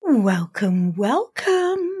Welcome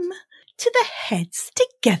to the Heads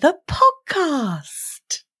Together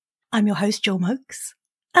podcast. I'm your host, Jill Mokes,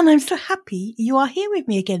 and I'm so happy you are here with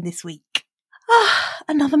me again this week.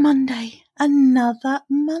 Another Monday.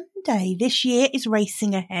 This year is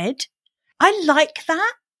racing ahead. I like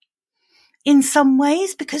that in some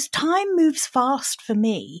ways because time moves fast for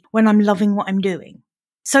me when I'm loving what I'm doing.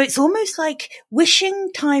 So it's almost like wishing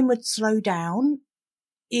time would slow down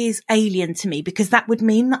is alien to me because that would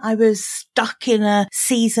mean that I was stuck in a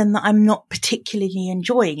season that I'm not particularly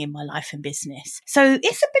enjoying in my life and business. So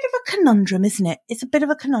it's a bit of a conundrum, isn't it? It's a bit of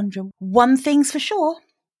a conundrum. One thing's for sure,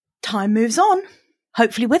 time moves on,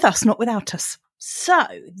 hopefully with us, not without us. So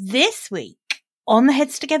this week on the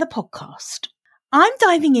Heads Together podcast, I'm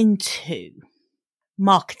diving into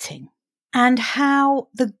marketing and how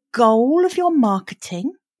the goal of your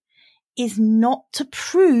marketing is not to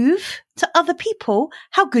prove to other people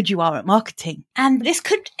how good you are at marketing. And this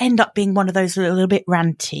could end up being one of those a little bit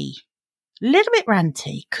ranty.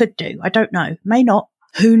 Could do. I don't know. May not.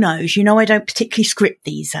 Who knows? You know, I don't particularly script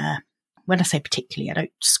these. When I say particularly, I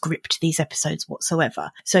don't script these episodes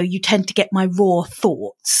whatsoever. So you tend to get my raw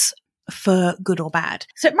thoughts for good or bad.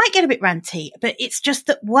 So it might get a bit ranty, but it's just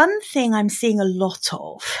that one thing I'm seeing a lot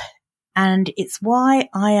of, and it's why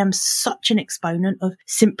I am such an exponent of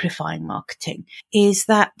simplifying marketing, is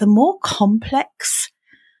that the more complex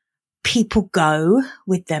people go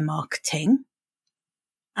with their marketing,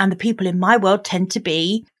 and the people in my world tend to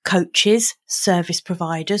be coaches, service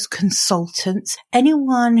providers, consultants,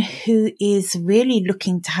 anyone who is really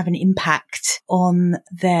looking to have an impact on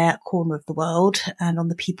their corner of the world and on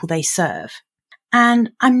the people they serve.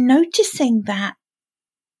 And I'm noticing that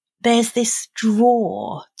there's this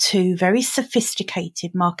draw to very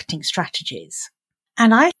sophisticated marketing strategies.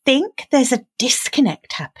 And I think there's a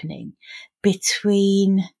disconnect happening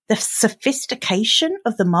between the sophistication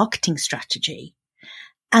of the marketing strategy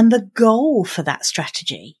and the goal for that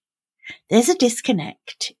strategy. There's a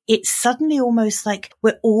disconnect. It's suddenly almost like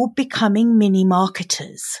we're all becoming mini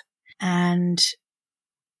marketers, and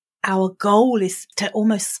our goal is to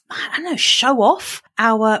almost, show off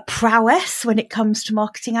our prowess when it comes to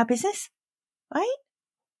marketing our business, right?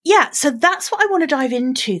 Yeah, so that's what I want to dive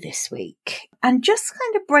into this week and just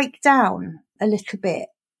kind of break down a little bit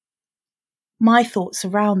my thoughts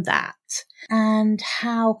around that and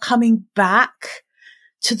how coming back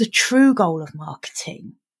to the true goal of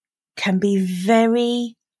marketing can be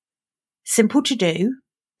very simple to do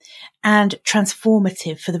and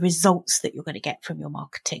transformative for the results that you're going to get from your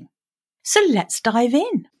marketing. So let's dive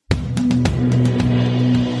in.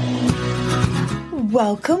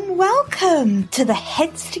 Welcome to the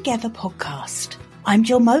Heads Together podcast. I'm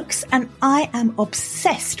Jill Mokes, and I am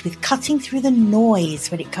obsessed with cutting through the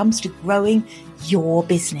noise when it comes to growing your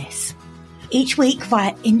business. Each week,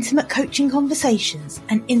 via intimate coaching conversations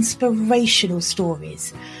and inspirational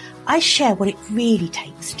stories, I share what it really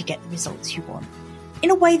takes to get the results you want in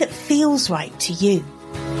a way that feels right to you.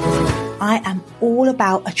 I am all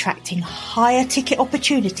about attracting higher ticket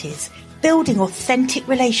opportunities, building authentic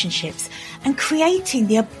relationships, and creating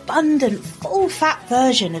the abundant, full-fat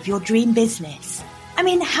version of your dream business. I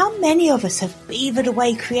mean, how many of us have beavered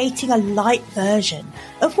away creating a light version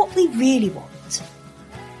of what we really want?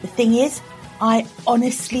 The thing is, I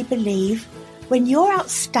honestly believe when you're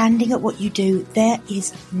outstanding at what you do, there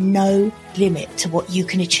is no limit to what you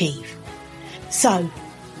can achieve. So,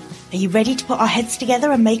 are you ready to put our heads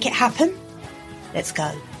together and make it happen? Let's go.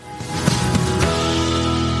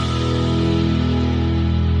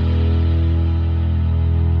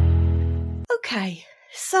 Okay,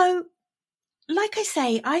 so like I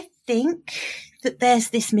say, I think that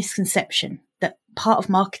there's this misconception that part of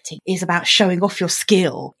marketing is about showing off your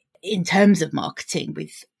skill in terms of marketing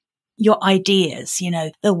with your ideas, you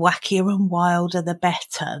know, the wackier and wilder, the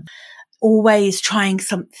better. Always trying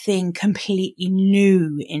something completely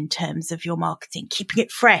new in terms of your marketing, keeping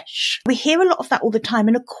it fresh. We hear a lot of that all the time.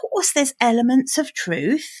 And of course, there's elements of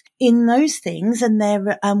truth in those things.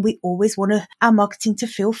 And we always want our marketing to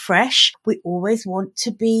feel fresh. We always want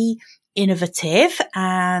to be innovative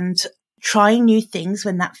and trying new things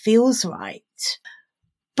when that feels right.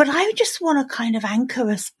 But I just want to kind of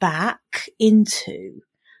anchor us back into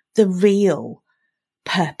the real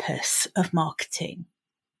purpose of marketing,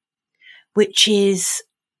 which is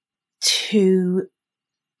to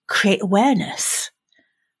create awareness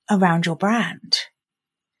around your brand.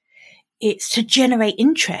 It's to generate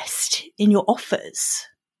interest in your offers,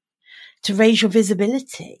 to raise your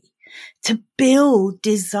visibility, to build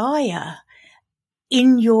desire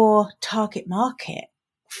in your target market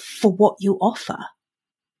for what you offer.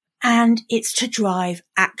 And it's to drive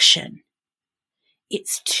action.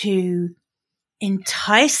 It's to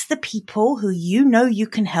entice the people who you know you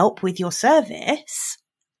can help with your service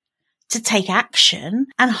to take action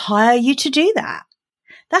and hire you to do that.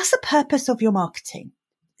 That's the purpose of your marketing.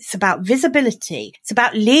 It's about visibility. It's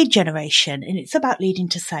about lead generation, and it's about leading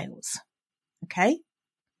to sales. Okay.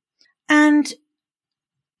 And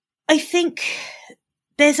I think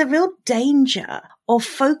there's a real danger of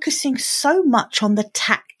focusing so much on the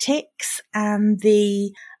tactics and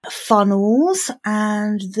the funnels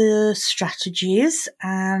and the strategies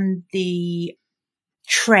and the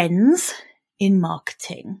trends in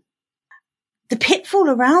marketing. The pitfall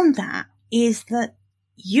around that is that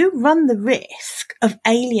you run the risk of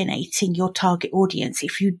alienating your target audience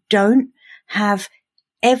if you don't have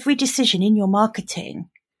every decision in your marketing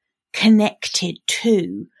connected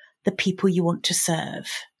to the people you want to serve.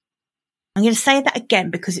 I'm going to say that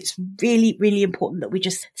again because it's really, really important that we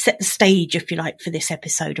just set the stage, if you like, for this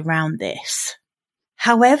episode around this.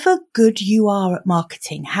 However good you are at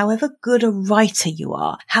marketing, however good a writer you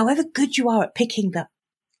are, however good you are at picking the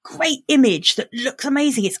great image that looks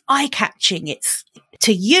amazing, it's eye-catching,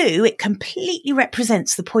 to you, it completely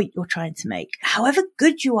represents the point you're trying to make. However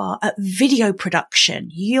good you are at video production,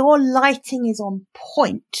 your lighting is on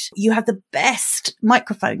point, you have the best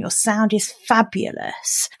microphone, your sound is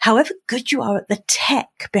fabulous. However good you are at the tech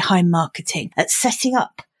behind marketing, at setting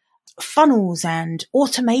up funnels and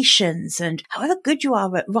automations, and however good you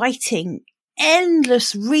are at writing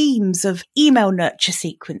endless reams of email nurture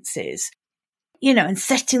sequences, and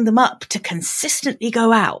setting them up to consistently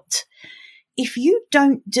go out. If you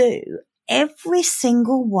don't do every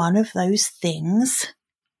single one of those things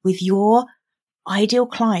with your ideal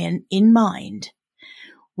client in mind,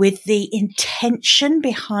 with the intention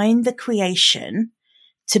behind the creation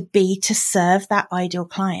to serve that ideal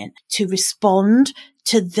client, to respond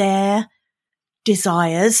to their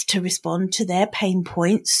desires, to respond to their pain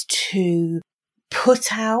points, to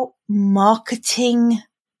put out marketing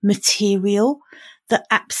material that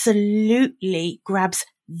absolutely grabs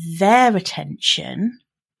their attention,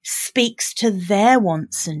 speaks to their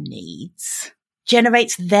wants and needs,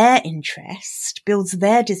 generates their interest, builds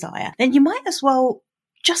their desire, then you might as well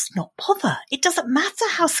just not bother. It doesn't matter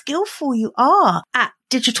how skillful you are at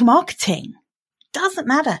digital marketing. It doesn't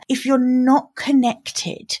matter if you're not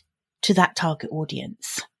connected to that target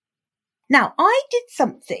audience. Now, I did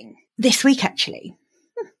something this week actually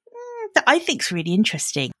that I think is really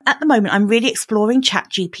interesting. At the moment, I'm really exploring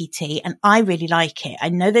ChatGPT and I really like it. I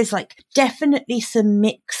know there's definitely some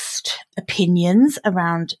mixed opinions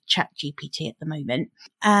around ChatGPT at the moment.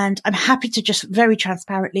 And I'm happy to just very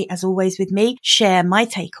transparently, as always with me, share my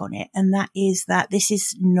take on it. And that is that this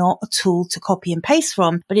is not a tool to copy and paste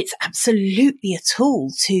from, but it's absolutely a tool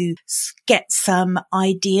to get some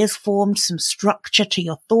ideas formed, some structure to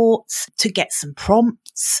your thoughts, to get some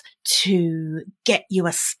prompts, to get you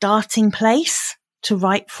a starting place to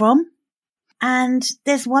write from. And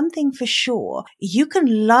there's one thing for sure. You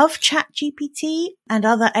can love ChatGPT and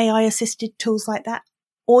other AI assisted tools like that,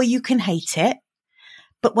 or you can hate it.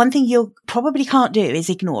 But one thing you probably can't do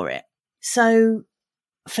is ignore it. So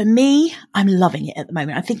for me, I'm loving it at the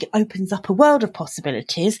moment. I think it opens up a world of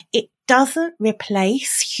possibilities. It doesn't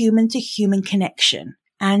replace human to human connection,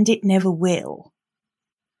 and it never will.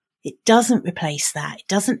 It doesn't replace that. It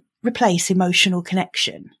doesn't replace emotional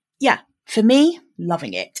connection. Yeah, for me,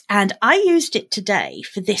 loving it. And I used it today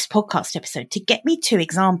for this podcast episode to get me 2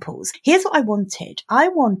 examples. Here's what I wanted. I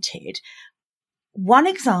wanted one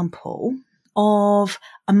example of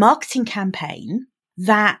a marketing campaign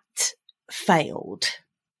that failed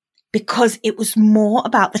because it was more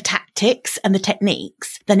about the tactics and the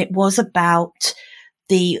techniques than it was about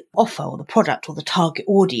the offer or the product or the target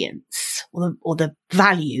audience or the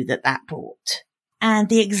value that brought. And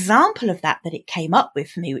the example of that it came up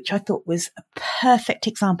with for me, which I thought was a perfect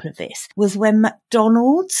example of this, was when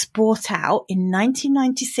McDonald's brought out in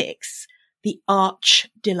 1996 the Arch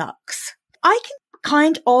Deluxe. I can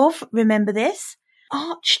kind of remember this.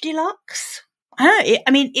 Arch Deluxe?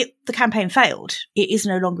 The campaign failed. It is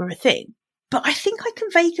no longer a thing. But I think I can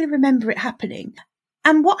vaguely remember it happening.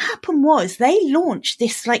 And what happened was they launched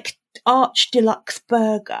this Arch Deluxe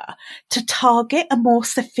burger to target a more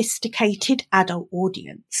sophisticated adult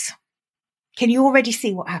audience. Can you already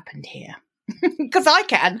see what happened here? Because I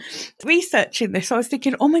can. Researching this, I was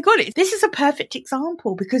thinking, oh my God, this is a perfect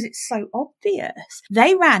example because it's so obvious.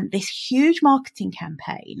 They ran this huge marketing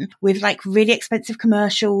campaign with really expensive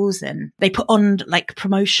commercials and they put on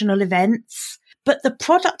promotional events, but the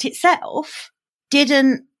product itself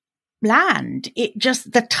didn't land.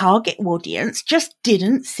 The target audience just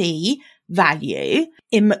didn't see value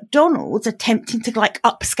in McDonald's attempting to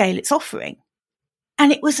upscale its offering.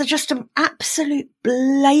 And it was just an absolute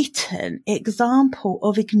blatant example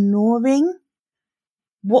of ignoring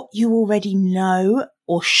what you already know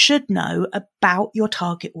or should know about your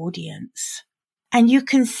target audience. And you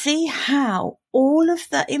can see how all of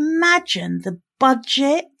imagine the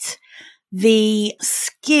budget, the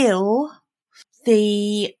skill,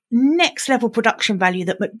 the next level production value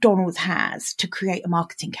that McDonald's has to create a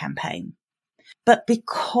marketing campaign. But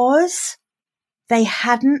because they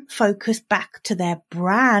hadn't focused back to their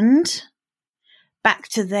brand, back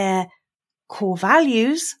to their core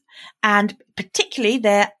values, and particularly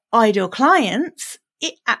their ideal clients,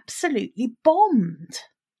 it absolutely bombed.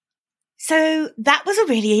 So that was a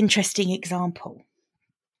really interesting example.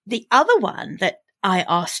 The other one that I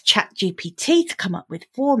asked ChatGPT to come up with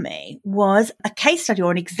for me was a case study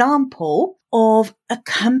or an example of a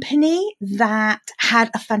company that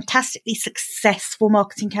had a fantastically successful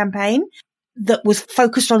marketing campaign that was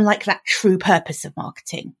focused on like that true purpose of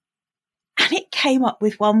marketing. And it came up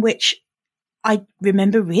with one which I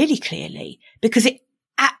remember really clearly because it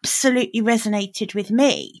absolutely resonated with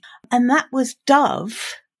me. And that was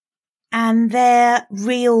Dove and their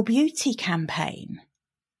Real Beauty campaign.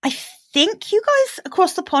 I think you guys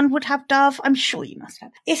across the pond would have Dove. I'm sure you must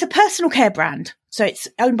have. It's a personal care brand. So it's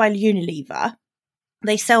owned by Unilever.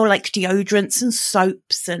 They sell like deodorants and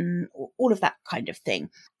soaps and all of that kind of thing.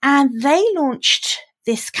 And they launched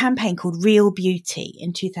this campaign called Real Beauty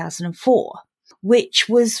in 2004, which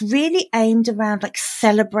was really aimed around like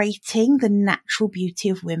celebrating the natural beauty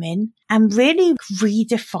of women and really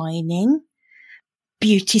redefining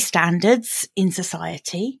beauty standards in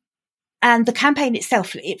society. And the campaign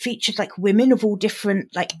itself, it featured like women of all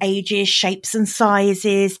different like ages, shapes and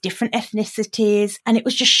sizes, different ethnicities. And it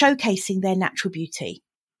was just showcasing their natural beauty.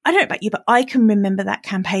 I don't know about you, but I can remember that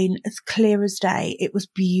campaign as clear as day. It was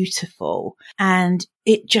beautiful and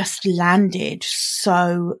it just landed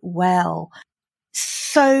so well.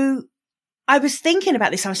 So I was thinking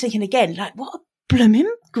about this. I was thinking again, like, what a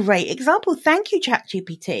blooming great example. Thank you,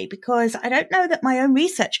 ChatGPT, because I don't know that my own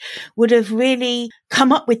research would have really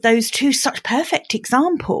come up with those two such perfect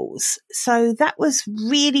examples. So that was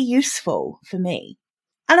really useful for me.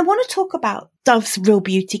 And I want to talk about Dove's Real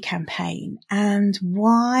Beauty campaign and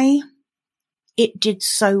why it did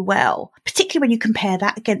so well, particularly when you compare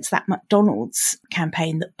that against that McDonald's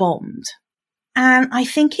campaign that bombed. And I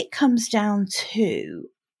think it comes down to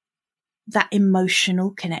that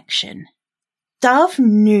emotional connection. Dove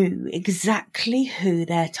knew exactly who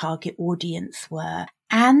their target audience were,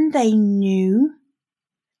 and they knew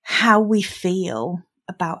how we feel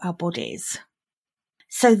about our bodies.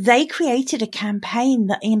 So they created a campaign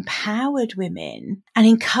that empowered women and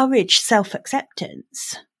encouraged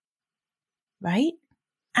self-acceptance, right?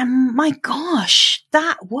 And my gosh,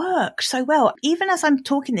 that worked so well. Even as I'm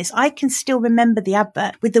talking this, I can still remember the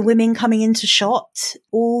advert with the women coming into shot,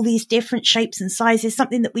 all these different shapes and sizes,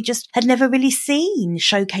 something that we just had never really seen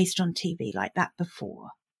showcased on TV like that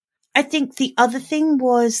before. I think the other thing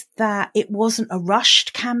was that it wasn't a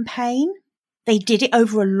rushed campaign. They did it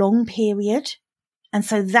over a long period. And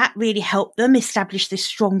so that really helped them establish this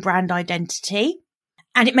strong brand identity.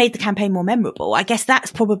 And it made the campaign more memorable. I guess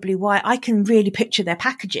that's probably why I can really picture their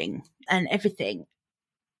packaging and everything.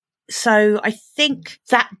 So I think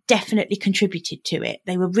that definitely contributed to it.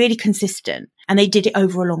 They were really consistent and they did it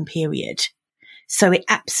over a long period. So it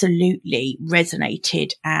absolutely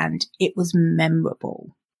resonated and it was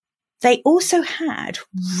memorable. They also had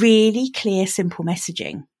really clear, simple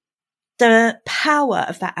messaging. The power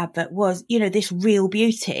of that advert was, this real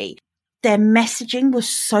beauty. Their messaging was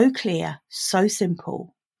so clear, so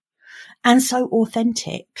simple, and so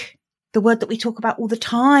authentic. The word that we talk about all the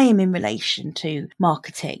time in relation to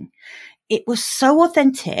marketing. It was so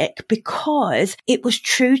authentic because it was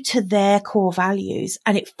true to their core values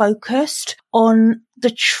and it focused on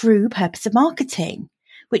the true purpose of marketing,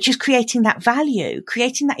 which is creating that value,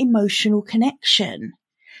 creating that emotional connection,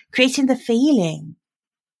 creating the feeling.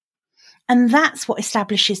 And that's what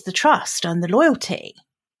establishes the trust and the loyalty.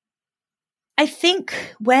 I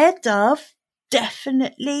think where Dove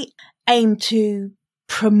definitely aimed to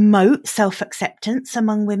promote self-acceptance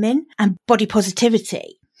among women and body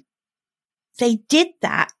positivity, they did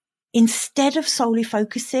that instead of solely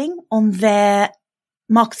focusing on their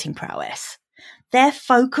marketing prowess. Their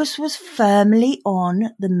focus was firmly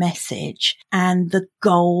on the message and the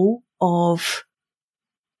goal of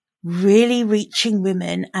really reaching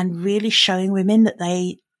women and really showing women that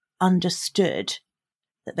they understood,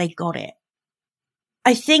 that they got it.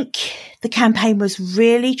 I think the campaign was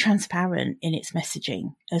really transparent in its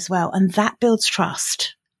messaging as well, and that builds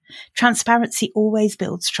trust. Transparency always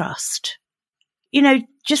builds trust.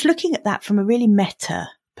 just looking at that from a really meta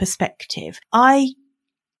perspective, I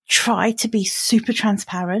try to be super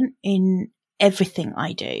transparent in everything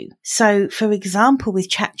I do. So, for example, with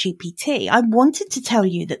ChatGPT, I wanted to tell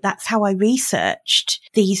you that that's how I researched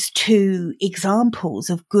these 2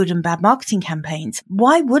 examples of good and bad marketing campaigns.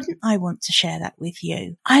 Why wouldn't I want to share that with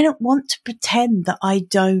you? I don't want to pretend that I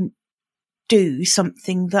don't do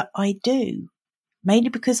something that I do, mainly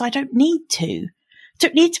because I don't need to.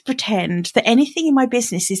 Don't need to pretend that anything in my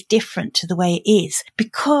business is different to the way it is,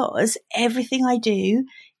 because everything I do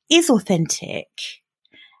is authentic.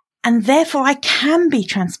 And therefore I can be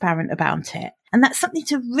transparent about it. And that's something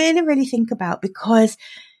to really, really think about, because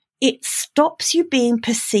it stops you being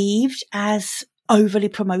perceived as overly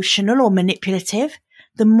promotional or manipulative.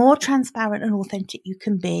 The more transparent and authentic you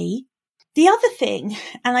can be. The other thing,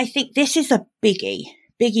 and I think this is a biggie.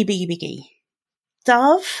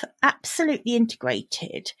 Dove absolutely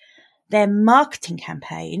integrated their marketing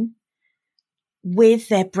campaign with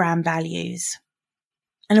their brand values.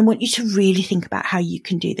 And I want you to really think about how you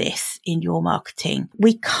can do this in your marketing.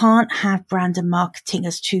 We can't have brand and marketing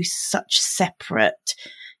as 2 such separate,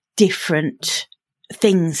 different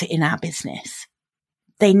things in our business.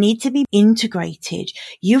 They need to be integrated.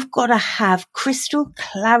 You've got to have crystal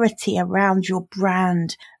clarity around your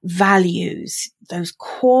brand values, those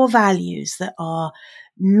core values that are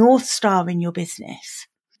North Star in your business.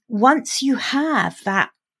 Once you have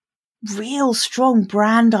that real strong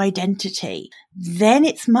brand identity, then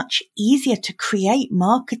it's much easier to create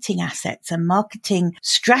marketing assets and marketing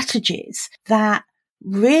strategies that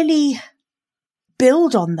really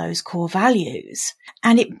build on those core values.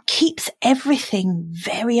 And it keeps everything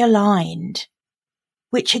very aligned,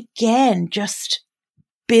 which again just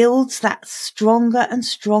builds that stronger and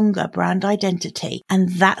stronger brand identity. And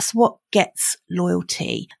that's what gets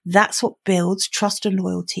loyalty. That's what builds trust and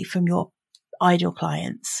loyalty from your ideal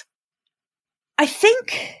clients. I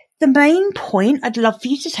think the main point I'd love for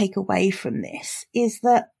you to take away from this is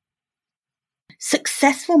that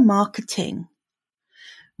successful marketing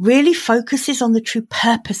really focuses on the true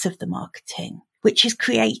purpose of the marketing, which is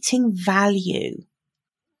creating value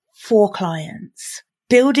for clients,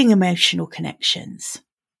 building emotional connections,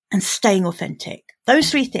 and staying authentic. Those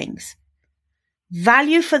 3 things.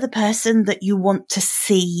 Value for the person that you want to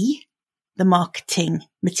see the marketing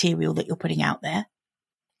material that you're putting out there,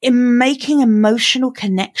 in making emotional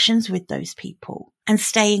connections with those people, and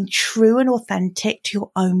staying true and authentic to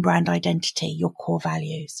your own brand identity, your core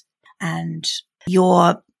values, and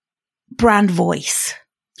your brand voice,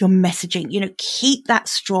 your messaging. Keep that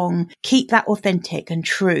strong, keep that authentic and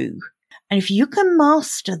true. And if you can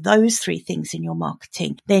master those 3 things in your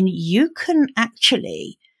marketing, then you can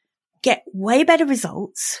actually get way better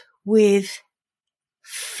results with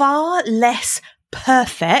far less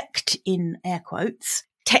perfect, in air quotes,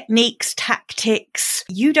 techniques, tactics.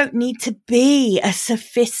 You don't need to be a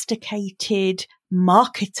sophisticated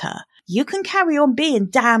marketer. You can carry on being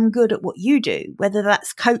damn good at what you do, whether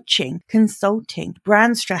that's coaching, consulting,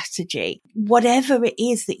 brand strategy, whatever it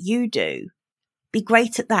is that you do. Be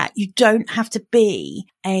great at that. You don't have to be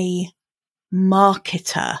a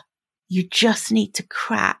marketer. You just need to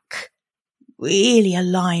crack really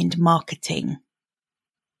aligned marketing.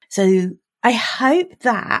 So I hope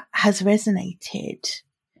that has resonated.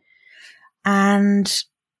 And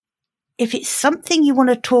if it's something you want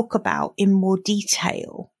to talk about in more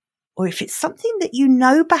detail, or if it's something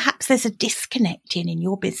that perhaps there's a disconnect in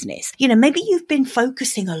your business, maybe you've been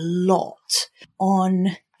focusing a lot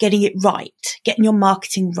on getting it right, getting your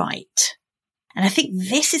marketing right. And I think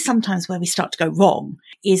this is sometimes where we start to go wrong,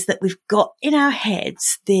 is that we've got in our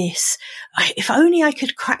heads this, if only I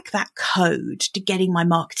could crack that code to getting my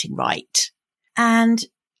marketing right. And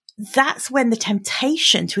that's when the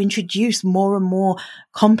temptation to introduce more and more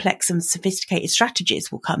complex and sophisticated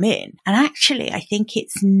strategies will come in. And actually, I think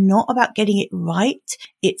it's not about getting it right.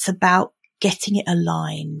 It's about getting it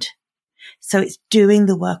aligned. So it's doing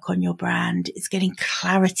the work on your brand. It's getting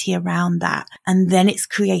clarity around that. And then it's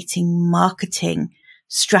creating marketing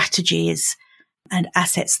strategies and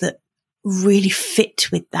assets that really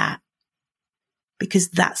fit with that. Because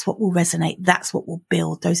that's what will resonate. That's what will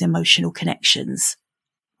build those emotional connections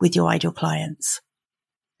with your ideal clients.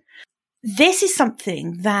 This is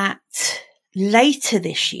something that later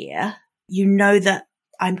this year, that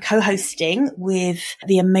I'm co-hosting with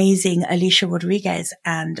the amazing Alicia Rodriguez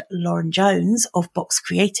and Lauren Jones of Box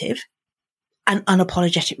Creative, an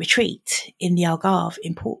unapologetic retreat in the Algarve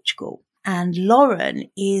in Portugal. And Lauren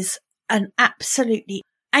is an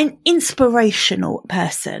inspirational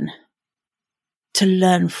person to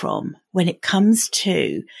learn from when it comes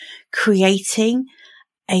to creating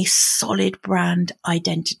a solid brand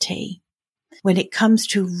identity, when it comes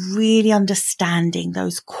to really understanding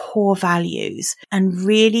those core values and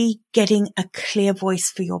really getting a clear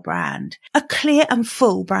voice for your brand, a clear and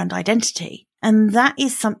full brand identity. And that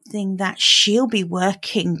is something that she'll be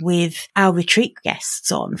working with our retreat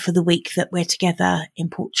guests on for the week that we're together in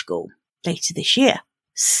Portugal later this year.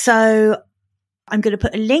 So I'm going to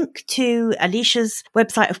put a link to Alicia's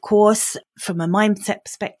website, of course, from a mindset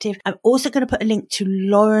perspective. I'm also going to put a link to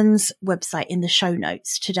Lauren's website in the show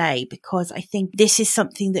notes today, because I think this is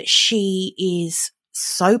something that she is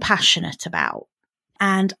so passionate about.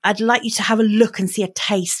 And I'd like you to have a look and see a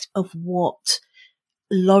taste of what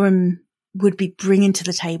Lauren would be bringing to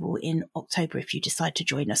the table in October if you decide to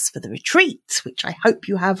join us for the retreat, which I hope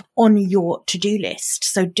you have on your to-do list.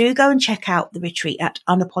 So do go and check out the retreat at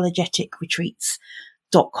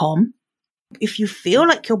unapologeticretreats.com. If you feel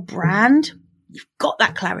like your brand, you've got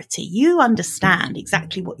that clarity, you understand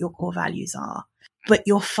exactly what your core values are, but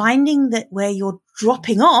you're finding that where you're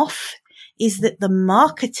dropping off is that the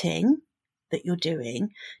marketing that you're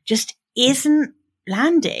doing just isn't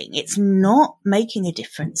landing. It's not making a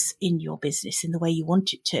difference in your business in the way you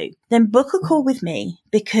want it to. Then book a call with me,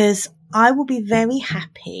 because I will be very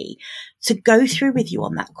happy to go through with you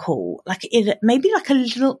on that call, maybe like a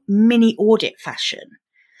little mini audit fashion,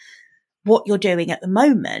 what you're doing at the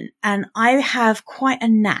moment. And I have quite a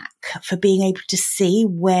knack for being able to see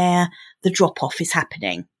where the drop off is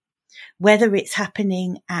happening, whether it's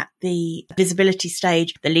happening at the visibility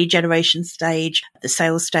stage, the lead generation stage, the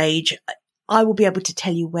sales stage. I will be able to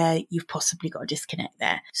tell you where you've possibly got a disconnect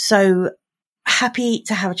there. So happy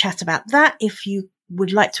to have a chat about that. If you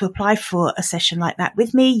would like to apply for a session like that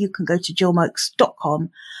with me, you can go to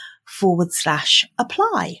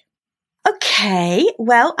jillmoakes.com/apply. Okay.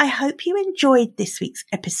 Well, I hope you enjoyed this week's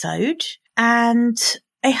episode, and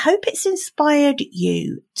I hope it's inspired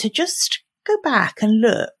you to just go back and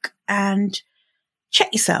look and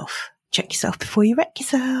check yourself. Check yourself before you wreck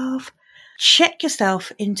yourself. Check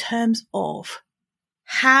yourself in terms of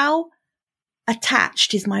how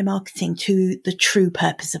attached is my marketing to the true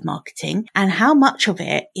purpose of marketing, and how much of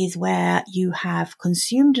it is where you have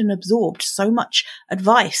consumed and absorbed so much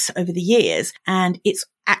advice over the years, and it's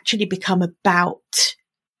actually become about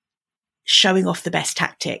showing off the best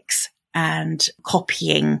tactics and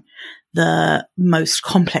copying the most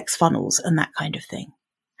complex funnels and that kind of thing.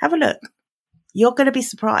 Have a look. You're going to be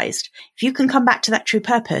surprised. If you can come back to that true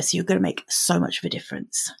purpose, you're going to make so much of a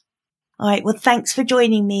difference. All right. Well, thanks for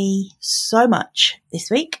joining me so much this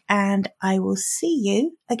week, and I will see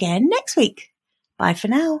you again next week. Bye for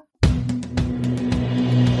now.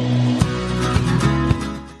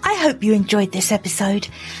 I hope you enjoyed this episode,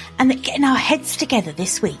 and that getting our heads together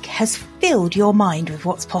this week has filled your mind with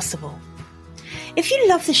what's possible. If you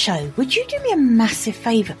love the show, would you do me a massive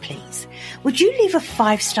favour, please? Would you leave a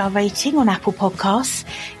 5-star rating on Apple Podcasts?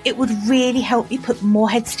 It would really help me put more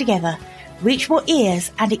heads together, reach more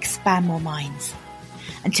ears, and expand more minds.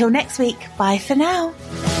 Until next week, bye for now.